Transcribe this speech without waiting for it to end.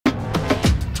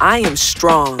I am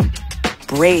strong,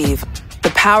 brave.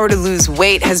 The power to lose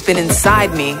weight has been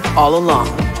inside me all along.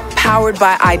 Powered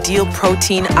by Ideal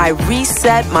Protein, I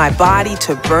reset my body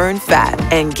to burn fat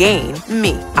and gain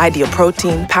me. Ideal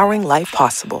Protein, powering life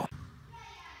possible.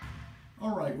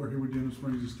 All right, we're here with Denham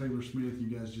Springs. It's Taylor Smith. You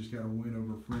guys just got a win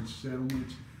over French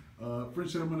Settlement.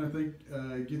 French Settlement, I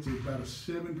think, gets about a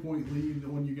 7-point lead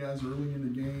on you guys early in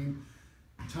the game.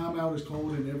 Timeout is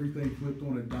called and everything flipped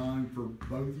on a dime for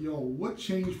both of y'all. What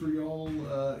changed for y'all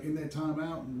in that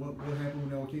timeout, and what happened when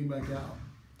y'all came back out?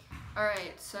 All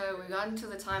right, so we got into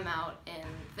the timeout and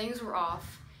things were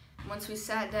off. Once we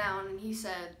sat down, and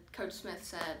Coach Smith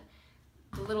said,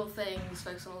 the little things,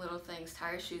 focus on the little things,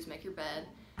 tie your shoes, make your bed.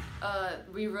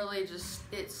 We really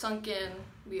it sunk in.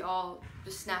 We all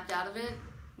just snapped out of it,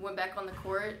 went back on the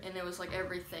court, and it was like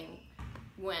everything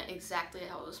went exactly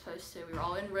how it was supposed to. We were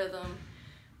all in rhythm.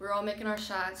 We were all making our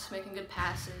shots, making good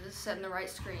passes, setting the right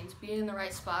screens, being in the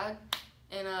right spot.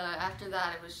 And after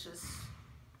that, it was just,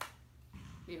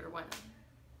 we were winning.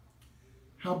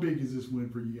 How big is this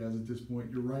win for you guys at this point?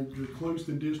 You're close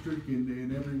to district,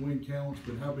 and every win counts,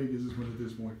 but how big is this win at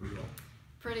this point for y'all?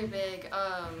 Pretty big,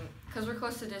 because we're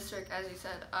close to district, as you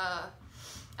said.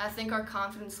 I think our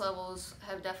confidence levels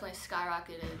have definitely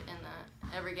skyrocketed, and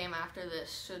every game after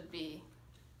this should be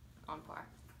on par.